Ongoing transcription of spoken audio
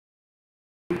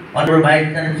Honorable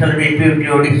Vice Chancellor BPUT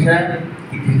Odisha,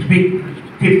 it is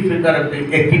chief speaker of the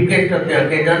chief guest of the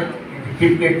occasion,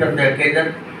 chief guest of the occasion.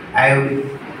 I will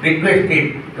request him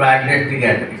to address the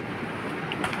gathering.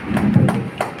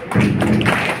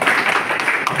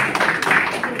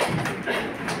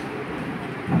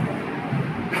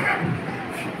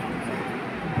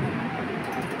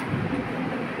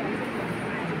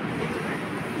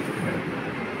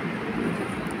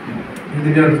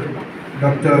 Engineer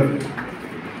Dr.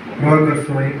 Prof,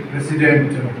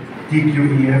 President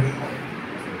TQEF,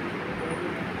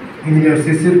 Engineer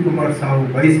Cecil Kumar Sahu,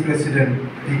 Vice President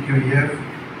TQEF,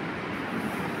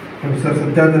 Professor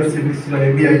Satyadar Simisra,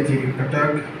 ABIT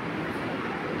Cuttack,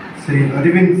 Sri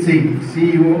Arvind Singh,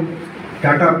 CEO,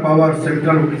 Tata Power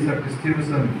Central Odisha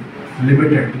Distribution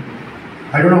Limited.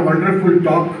 I don't know, wonderful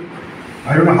talk. I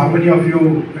don't know how many of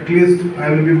you, at least I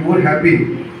will be more happy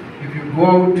if you go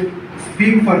out,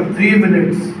 speak for 3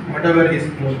 minutes, whatever is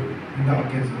told in the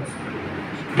occasions.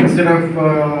 Instead of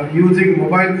using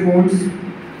mobile phones,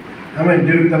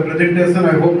 during the presentation,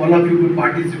 I hope all of you will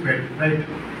participate, right?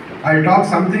 I'll talk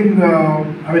something,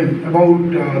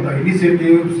 about the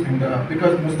initiatives, and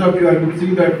because most of you, I could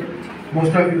see that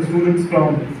most of you students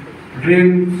from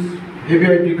DREAMS,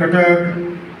 ABIT Cuttack,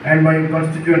 and my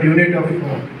constituent unit of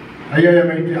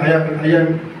IIMIT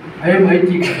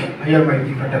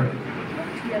Cuttack.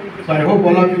 So I hope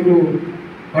all of you to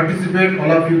participate,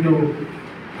 all of you to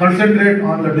concentrate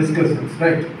on the discussions,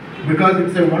 right? Because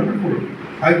it's a wonderful.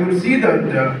 I could see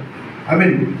that,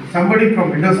 somebody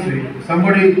from industry,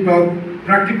 somebody talk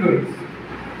practicals.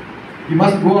 You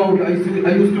must go out. I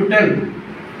used to tell,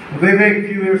 way a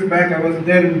few years back, I was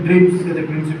there in DREAMS as a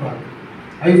principal.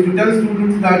 I used to tell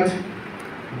students that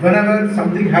whenever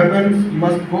something happens, you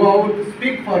must go out,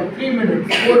 speak for 3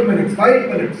 minutes, 4 minutes, 5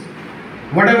 minutes,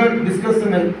 whatever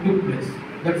discussion took place.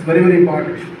 That's very, very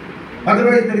important.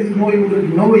 Otherwise, there is no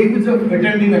use of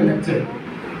attending a lecture.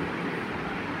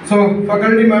 So,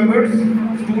 faculty members,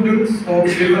 students of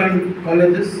different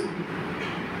colleges,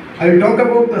 I will talk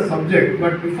about the subject,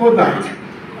 but before that,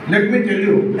 let me tell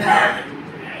you,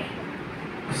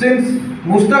 since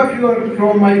most of you are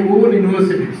from my own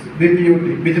universities,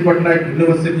 BPUT, BPUT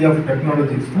University of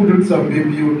Technology, students of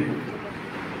BPUT,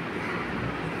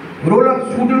 role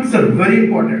of students are very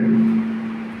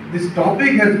important. This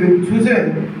topic has been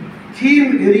chosen,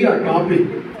 theme area topic.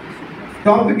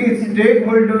 Topic is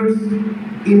stakeholders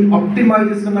in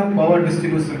optimization of power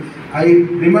distribution. I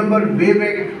remember way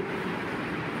back,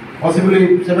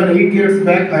 possibly 7 or 8 years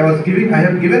back, I have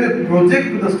given a project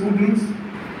to the students,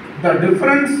 the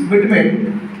difference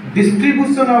between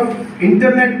distribution of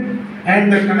internet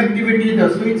and the connectivity, the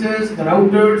switches, the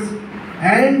routers,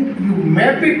 and you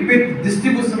map it with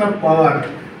distribution of power.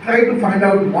 Try to find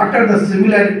out what are the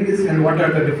similarities and what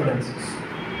are the differences.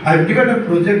 I have given a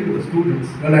project to the students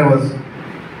when I was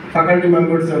faculty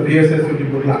members of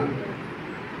VSSUT Burla,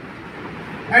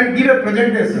 and give a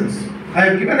presentations. I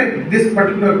have given this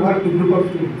particular work to group of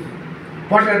students.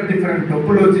 What are different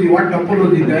topology, what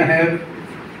topology they have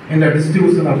in the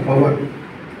distribution of power.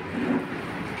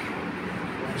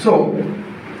 So,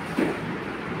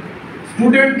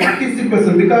 student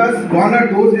participation, because gone are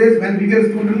those days when we were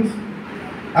students,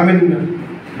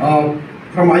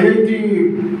 from IIT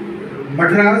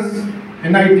Madras,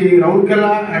 NIT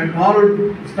Rourkela, and all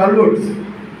stalwarts.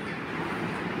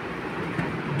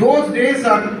 Those days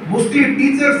are mostly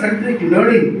teacher-centric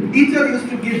learning. Teacher used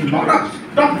to give lot of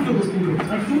stuff to the students,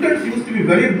 and students used to be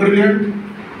very brilliant.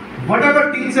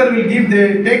 Whatever teacher will give,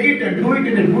 they take it and do it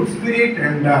in a good spirit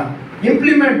and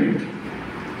implement it.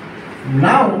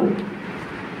 Now,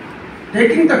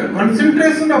 taking the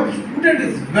concentration of student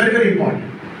is very, very important.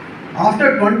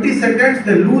 After 20 seconds,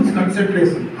 they lose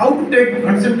concentration. How to take the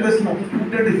concentration of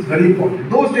student is very important.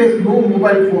 Those days, no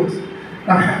mobile phones.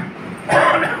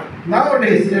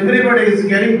 Nowadays, everybody is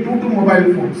carrying two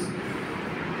mobile phones.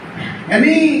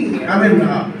 Any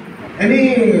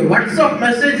WhatsApp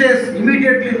messages,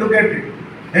 immediately look at it.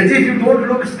 As if you don't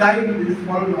look, sky is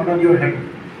falling on your head.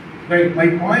 Right? My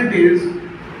point is,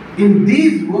 in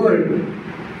this world,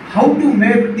 how to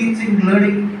make teaching,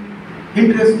 learning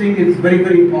interesting is very,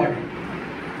 very important.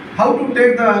 How to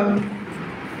take the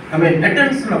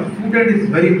attention of student is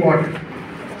very important.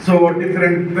 So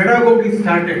different pedagogy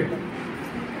started.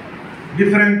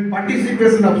 Different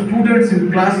participation of students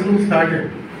in classroom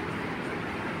started.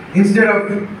 Instead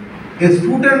of a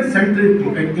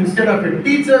student-centric, instead of a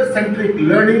teacher-centric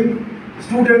learning,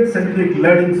 student-centric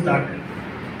learning started.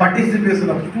 Participation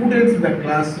of students in the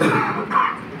classroom.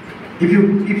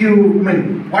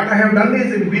 What I have done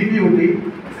is in BPUT,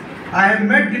 I have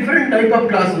met different type of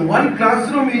classroom. One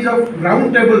classroom is of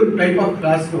round table type of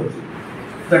classrooms.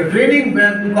 The training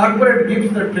where corporate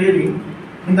gives the training,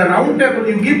 in the round table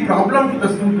you give problem to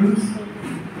the students.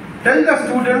 Tell the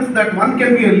students that one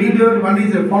can be a leader, one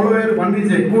is a follower, one is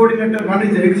a coordinator, one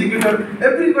is an executor.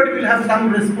 Everybody will have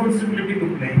some responsibility to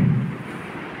play.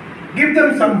 Give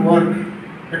them some work.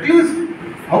 At least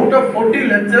out of 40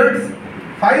 lectures,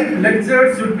 5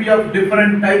 lectures should be of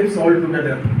different types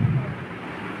altogether.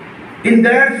 In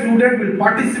there, student will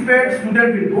participate,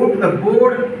 student will go to the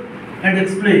board and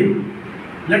explain.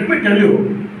 Let me tell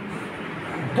you,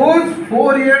 those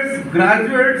 4 years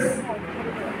graduates,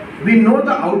 we know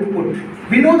the output.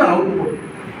 We know the output.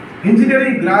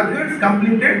 Engineering graduates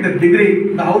completed the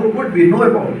degree. The output we know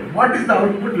about. What is the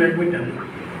output? Let me tell you.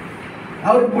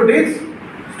 Output is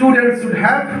students should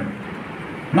have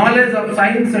knowledge of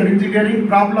science and engineering,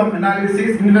 problem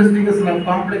analysis, investigation of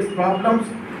complex problems,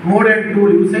 modern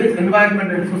tool usage,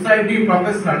 environment and society,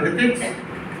 professional ethics,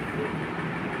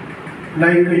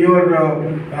 like your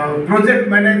project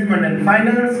management and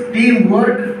finance,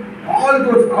 teamwork. All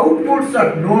those outputs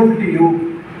are known to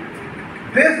you.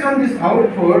 Based on this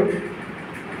output,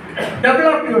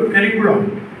 develop your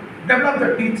curriculum, develop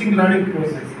the teaching learning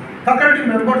process. Faculty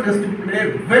members has to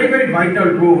play a very, very vital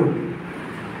role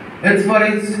as far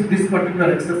as this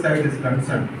particular exercise is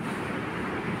concerned.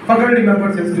 Faculty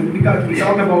members has to, because we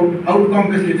talk about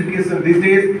outcome-based education these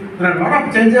days, there are a lot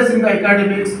of changes in the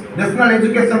academics, national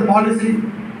education policy.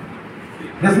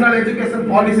 National education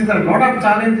policies are a lot of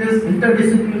challenges,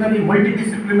 interdisciplinary,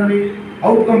 multidisciplinary,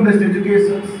 outcome-based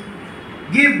education.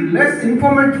 Give less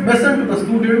information to the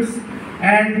students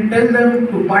and tell them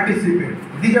to participate.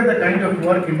 These are the kind of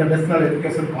work in the national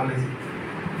education policy.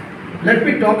 Let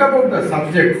me talk about the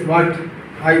subjects, what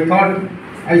I thought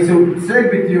I should share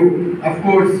with you. Of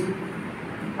course,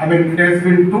 I mean, it has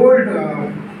been told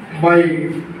by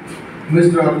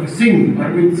Mr. Arvind Singh,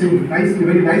 nicely,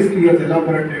 very nicely he has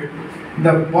elaborated.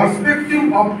 The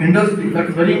perspective of industry,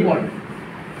 that's very important.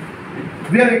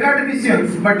 We are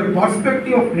academicians, but the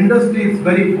perspective of industry is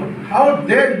very important. How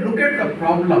they look at the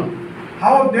problem,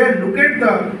 how they look at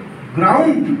the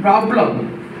ground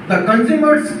problem, the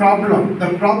consumer's problem, the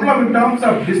problem in terms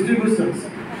of distributions,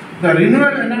 the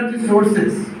renewable energy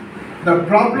sources, the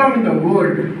problem in the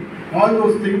world, all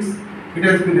those things, it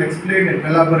has been explained and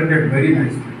elaborated very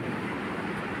nicely.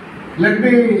 Let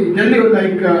me tell you,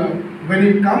 like, when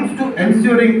it comes to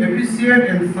ensuring efficient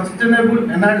and sustainable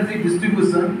energy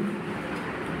distribution,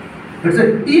 it's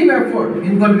a team effort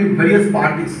involving various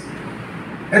parties.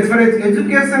 As far as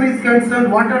education is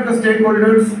concerned, what are the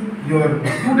stakeholders? Your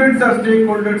students are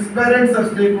stakeholders, parents are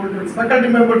stakeholders, faculty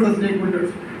members are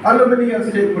stakeholders, alumni are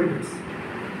stakeholders.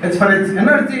 As far as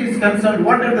energy is concerned,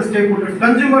 what are the stakeholders?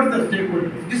 Consumers are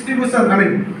stakeholders.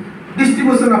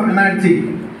 Distribution of energy.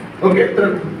 Okay,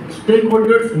 the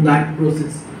stakeholders in that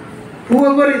process.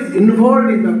 Whoever is involved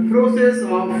in the process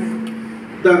of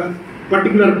the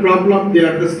particular problem, they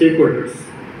are the stakeholders.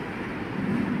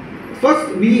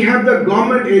 First, we have the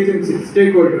government agencies,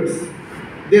 stakeholders.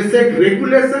 They set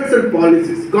regulations and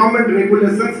policies, government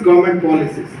regulations, government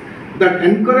policies that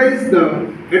encourage the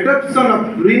adoption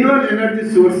of renewable energy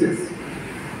sources,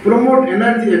 promote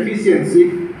energy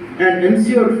efficiency, and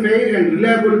ensure fair and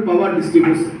reliable power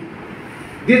distribution.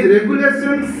 These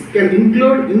regulations can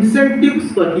include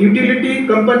incentives for utility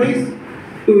companies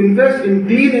to invest in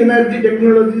clean energy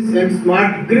technologies and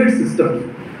smart grid systems.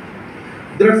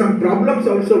 There are some problems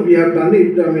also we have done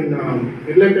it,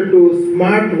 related to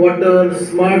smart water,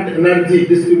 smart energy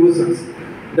distributions.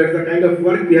 That's the kind of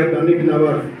work we have done it in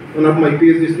one of my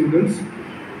PhD students.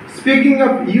 Speaking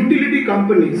of utility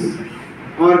companies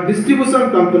or distribution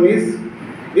companies,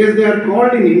 as they are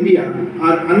called in India,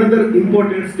 are another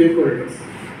important stakeholders.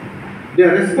 They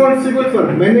are responsible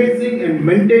for managing and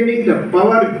maintaining the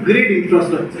power grid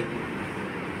infrastructure.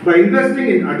 By investing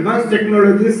in advanced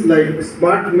technologies like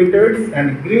smart meters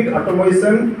and grid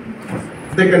automation,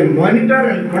 they can monitor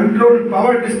and control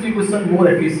power distribution more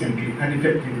efficiently and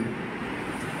effectively.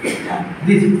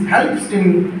 This helps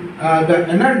in the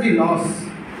energy loss,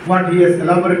 what he has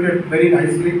elaborated very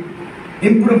nicely,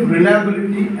 improve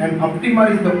reliability and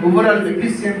optimize the overall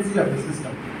efficiency of the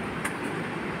system.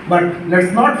 But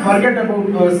let's not forget about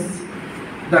us,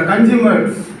 the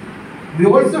consumers. We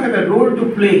also have a role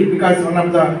to play because one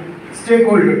of the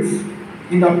stakeholders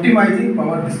in optimizing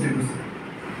power distribution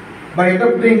by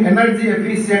adopting energy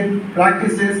efficient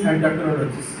practices and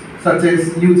technologies such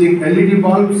as using LED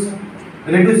bulbs,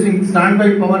 reducing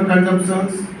standby power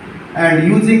consumptions, and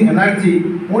using energy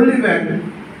only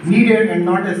when needed and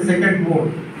not as second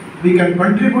mode. We can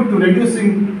contribute to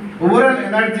reducing overall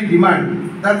energy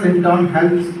demand, thus in turn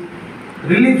helps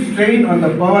relieve strain on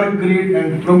the power grid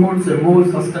and promotes a more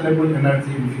sustainable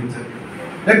energy in future.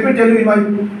 Let me tell you, in my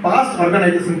past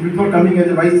organization, before coming as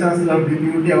a Vice Chancellor of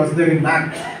BPUT, I was there in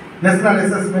NAC, National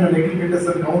Assessment and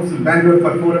Accreditation Council, Bangalore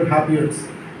for 4.5 years.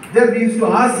 There we used to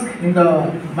ask in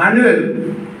the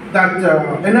manual that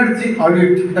energy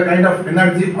audit, the kind of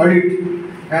energy audit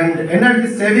and energy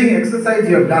saving exercise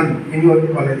you have done in your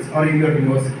college or in your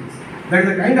universities. That is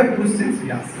the kind of questions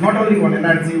we ask, not only on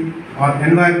energy, on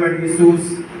environment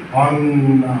issues,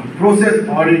 on process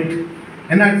audit,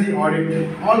 energy audit,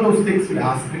 all those things we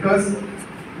ask, because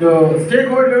the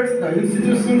stakeholders, the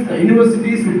institutions, the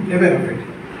universities will be aware of it.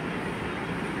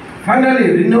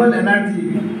 Finally, renewable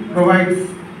energy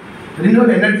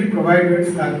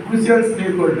providers are crucial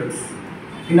stakeholders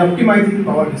in optimizing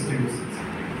power distributions.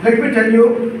 Let me tell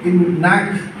you, in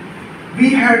NAC,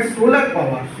 we had solar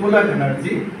power, solar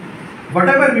energy.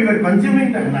 Whatever we were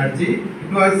consuming the energy,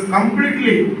 it was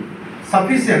completely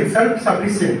sufficient,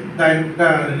 self-sufficient,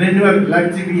 the renewable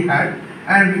energy we had,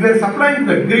 and we were supplying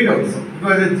the grid also. It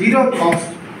was a zero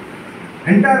cost.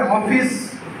 Entire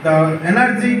office, the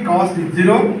energy cost is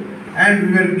zero, and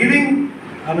we were giving,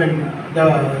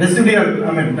 the residual,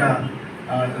 the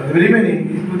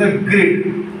remaining to the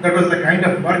grid. That was the kind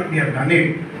of work we have done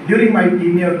it during my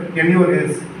tenure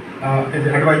as an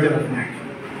advisor of NAC.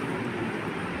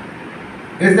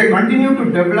 As they continue to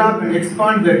develop and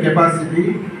expand their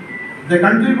capacity, they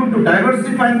contribute to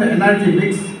diversifying the energy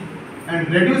mix and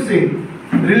reducing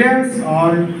reliance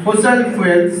on fossil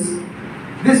fuels.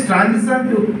 This transition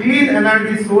to clean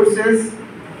energy sources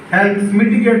helps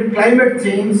mitigate climate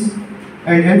change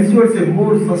and ensures a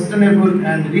more sustainable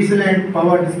and resilient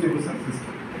power distribution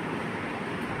system.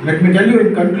 Let me tell you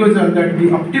in conclusion that the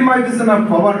optimization of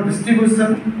power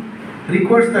distribution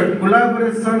requires the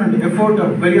collaboration and effort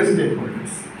of various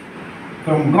stakeholders,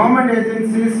 from government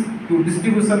agencies to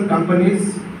distribution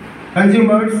companies,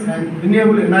 consumers and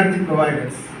renewable energy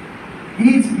providers.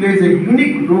 Each plays a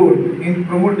unique role in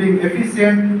promoting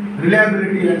efficient,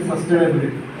 reliability and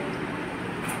sustainability.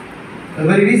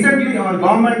 Very recently, our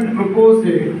government proposed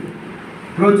a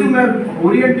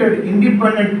prosumer-oriented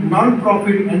independent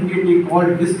non-profit entity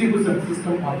called Distribution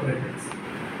System Operators.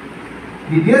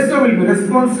 The DSO will be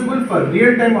responsible for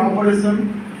real-time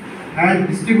operation and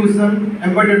distribution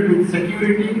embedded with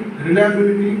security,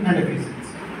 reliability and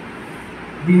efficiency.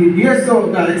 The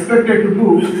DSO are expected to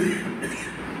do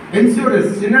ensure a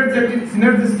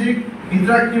synergistic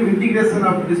interactive integration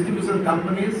of distribution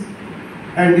companies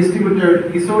and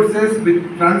distributed resources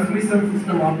with transmission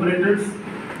system operators,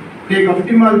 take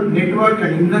optimal network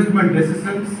and investment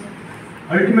decisions,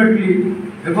 ultimately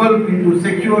evolve into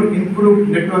secure, improved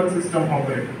network system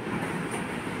operator.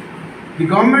 The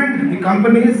government, the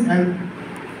companies and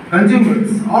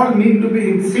consumers all need to be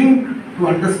in sync to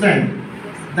understand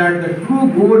that the true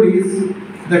goal is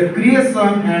the creation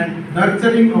and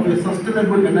nurturing of a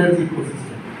sustainable energy ecosystem.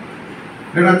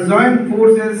 Let us join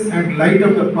forces and light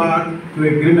up the path to a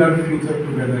greener future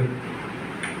together.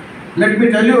 Let me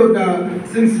tell you,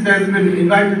 since it has been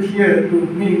invited here to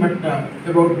me, but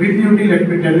about BPUT, let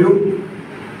me tell you.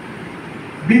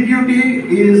 BPUT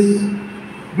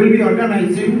will be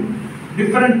organizing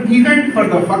different events for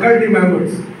the faculty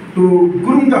members to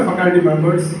groom the faculty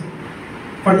members.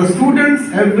 For the students,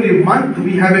 every month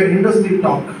we have an industry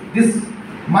talk. This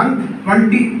month,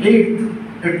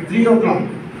 28th at 3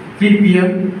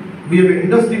 p.m. we have an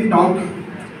industry talk.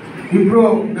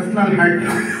 Wipro National Head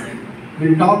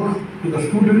will talk to the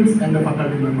students and the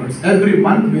faculty members. Every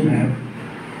month we will have.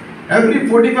 Every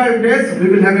 45 days we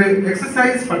will have an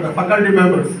exercise for the faculty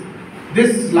members.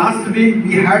 This last week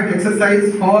we had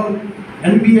exercise for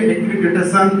NBA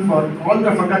accreditation for all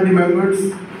the faculty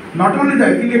members. Not only the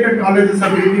affiliated colleges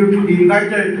of BPUT, we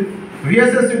invited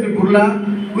VSSUT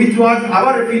Burla, which was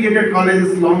our affiliated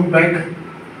colleges long back.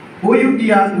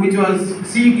 OUTR, which was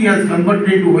CET has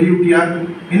converted to OUTR.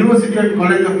 University and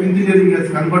College of Engineering has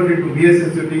converted to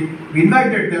VSSUT. We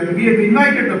invited them. We have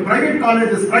invited the private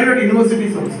colleges, private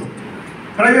universities also.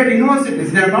 Private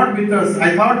universities, they are not with us.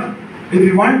 I thought if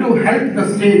we want to help the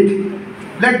state,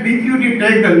 let BPUT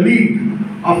take the lead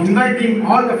of inviting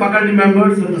all the faculty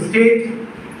members of the state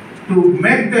to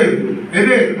make them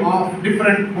aware of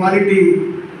different quality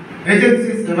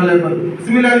agencies available.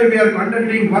 Similarly, we are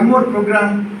conducting one more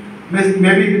program,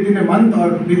 maybe within a month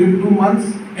or within 2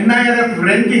 months, NIRF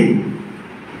ranking.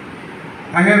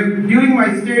 During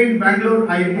my stay in Bangalore,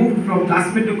 I moved from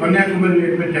Kashmir to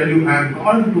Kanyakumari. Let me tell you, I have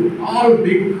gone to all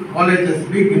big colleges,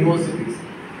 big universities,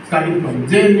 starting from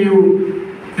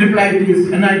JNU, IIITs,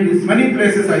 NITs, many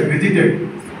places I visited.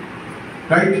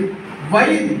 Right? Why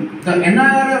the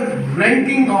NIRF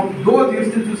ranking of those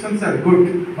institutions are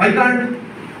good? Why can't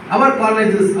our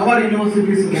colleges, our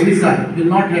universities in Odisha will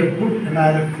not have good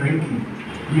NIRF ranking?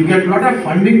 You get a lot of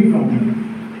funding from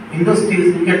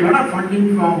industries, you get a lot of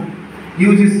funding from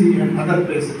UGC and other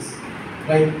places,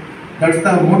 right? That's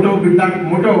the motto. With that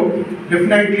motto,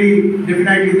 definitely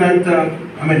that,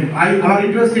 our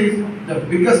interest is the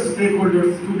biggest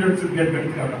stakeholders, students will get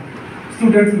benefit out of it.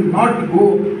 Students will not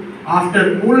go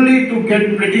after only to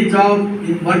get pretty job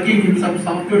in working in some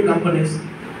software companies.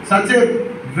 Such a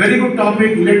very good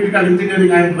topic, electrical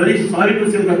engineering. I am very sorry to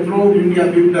say that throughout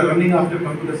India, people are running after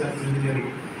computer science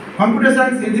engineering. Computer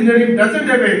science engineering doesn't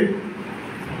have a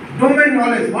domain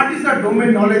knowledge. What is the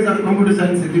domain knowledge of computer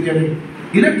science engineering?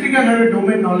 Electrical have a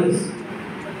domain knowledge,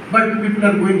 but people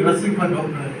are going rushing for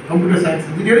computer science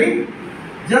engineering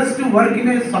just to work in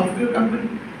a software company,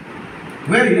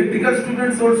 where electrical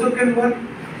students also can work,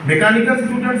 mechanical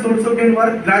students also can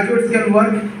work, graduates can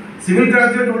work, civil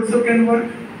graduate also can work.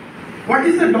 What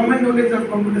is the domain knowledge of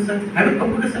computer science? I have a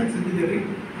computer science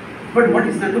engineering, but what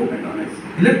is the domain knowledge?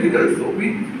 Electrical is so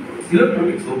beautiful course,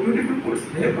 electronics so beautiful course,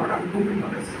 they have not have domain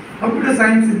knowledge. Computer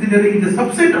science engineering is a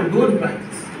subset of those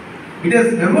branches. It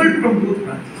has evolved from those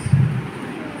branches,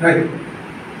 right?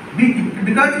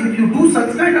 Because if you do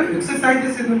such kind of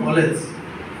exercises in the college,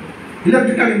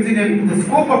 electrical engineering, the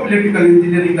scope of electrical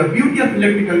engineering, the beauty of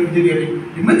electrical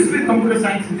engineering, mixed with computer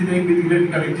science engineering with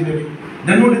electrical engineering,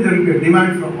 then only there will be a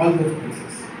demand from all those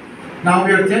places. Now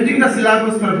we are changing the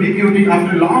syllabus for BPUT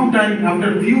after a long time,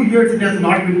 after a few years it has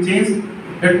not been changed.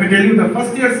 Let me tell you, the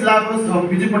first year syllabus of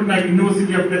BPUT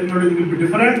University of Technology will be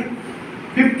different.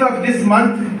 5th of this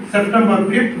month, September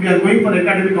 5th, we are going for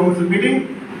academic council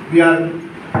meeting. We are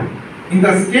in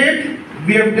the state,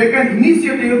 we have taken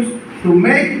initiatives to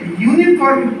make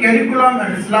uniform curriculum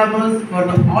and syllabus for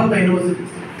all the universities.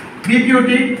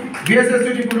 BPUT,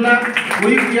 BSSUT Kurla,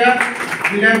 Odisha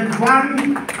will have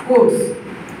one course,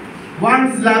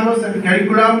 one syllabus and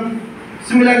curriculum.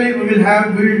 Similarly, we will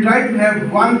try to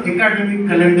have one academic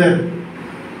calendar.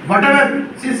 Whatever,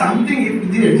 see something,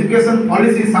 if the education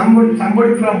policy, somebody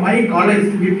from my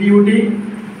college, BPUT,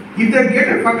 if they get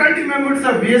a faculty members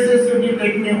of BSSUT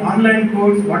taking an online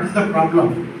course, what is the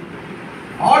problem?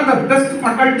 All the best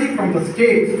faculty from the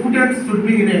state, students should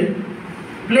be in a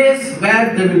place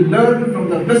where they will learn from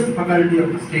the best faculty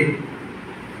of the state.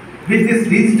 With this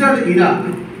digital era,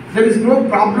 there is no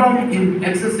problem in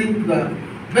accessing the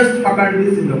best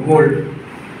faculties in the world.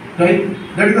 Right?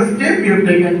 That is the step we have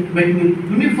taken, making it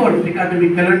uniform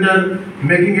academic calendar,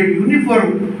 making it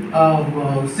uniform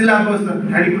syllabus and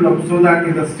curriculum, so that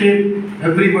in the state,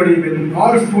 everybody will,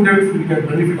 all students will get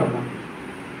benefit of that.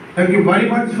 Thank you very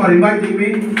much for inviting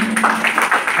me.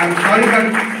 I'm sorry that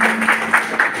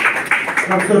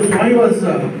Professor Swami was,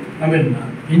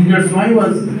 Engineer Swami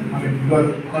was,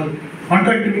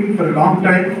 contacting me for a long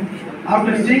time.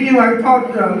 After seeing you, I thought,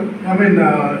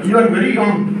 you are very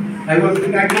young. I told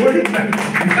him that you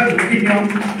are very young.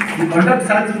 You conduct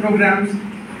such programs,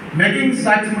 conduct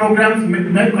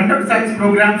such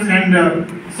programs,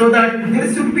 and so that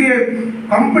there should be a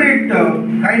complete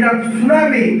kind of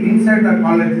tsunami inside the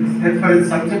colleges as far as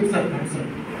subjects are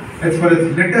concerned, as far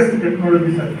as latest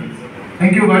technologies are concerned.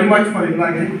 Thank you very much for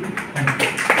inviting.